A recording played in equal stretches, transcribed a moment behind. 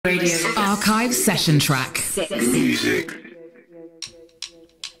Radio Archive Session Track 6. Music.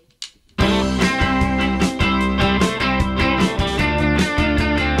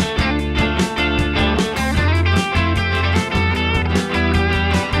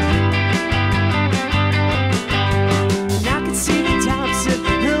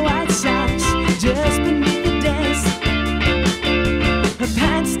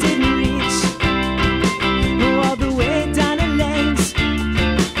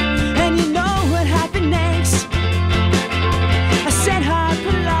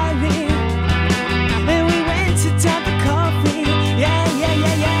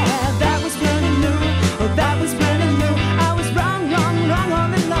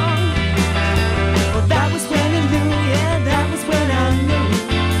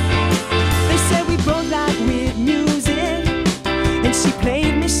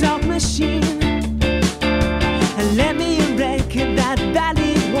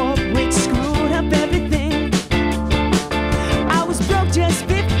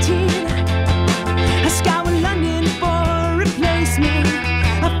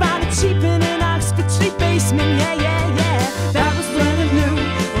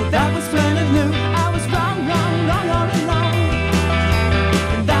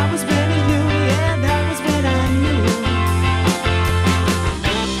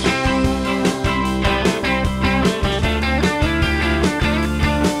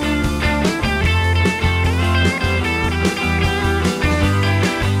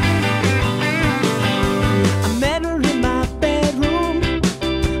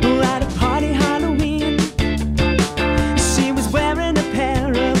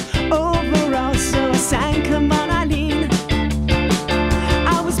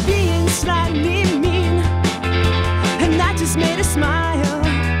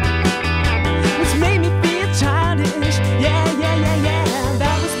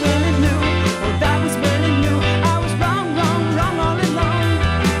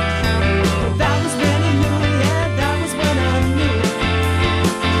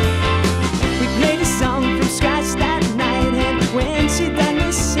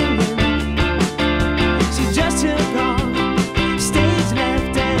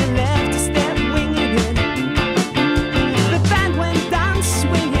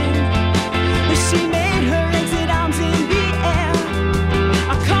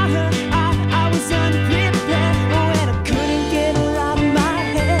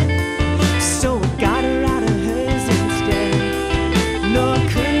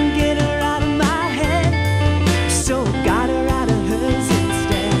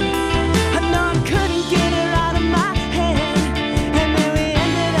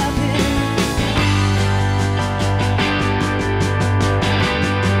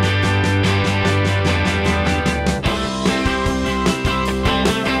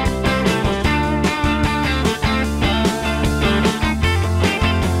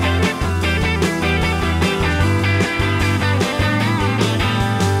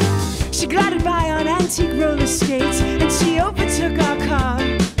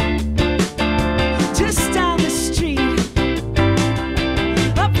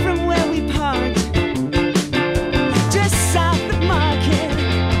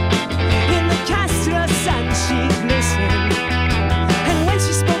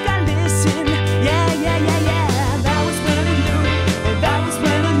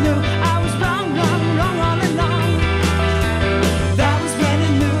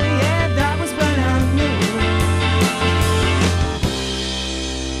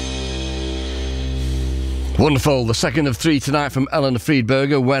 Wonderful. The second of three tonight from Eleanor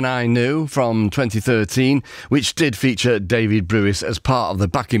Friedberger, When I Knew, from 2013, which did feature David Brewis as part of the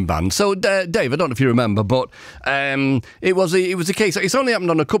backing band. So, Dave, I don't know if you remember, but it was a case. It's only happened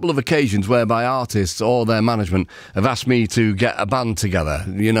on a couple of occasions whereby artists or their management have asked me to get a band together,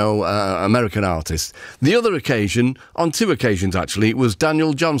 you know, American artists. The other occasion, on two occasions actually, it was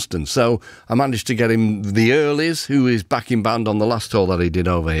Daniel Johnston. So I managed to get him the Earlies, who is backing band on the last tour that he did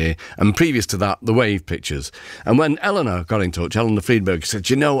over here, and previous to that, the Wave Pictures. And when Eleanor got in touch, Eleanor Friedberg said,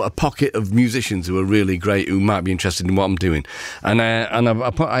 you know, a pocket of musicians who are really great, who might be interested in what I'm doing. And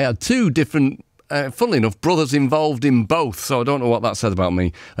I had two different, funnily enough, brothers involved in both, so I don't know what that said about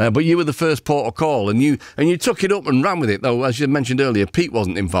me. But you were the first port of call, and you took it up and ran with it, though, as you mentioned earlier, Pete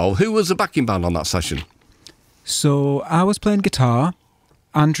wasn't involved. Who was the backing band on that session? So I was playing guitar.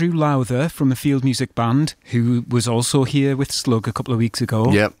 Andrew Lowther from the Field Music Band, who was also here with Slug a couple of weeks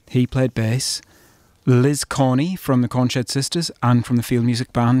ago. Yep. He played bass. Liz Corney from the Cornshed Sisters and from the Field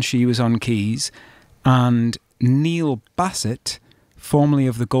Music Band, she was on keys. And Neil Bassett formerly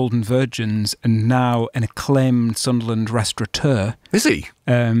of the Golden Virgins and now an acclaimed Sunderland restaurateur. Is he?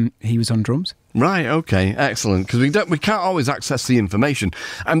 He was on drums. Right, okay, excellent. Because we can't always access the information.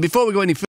 And before we go any further,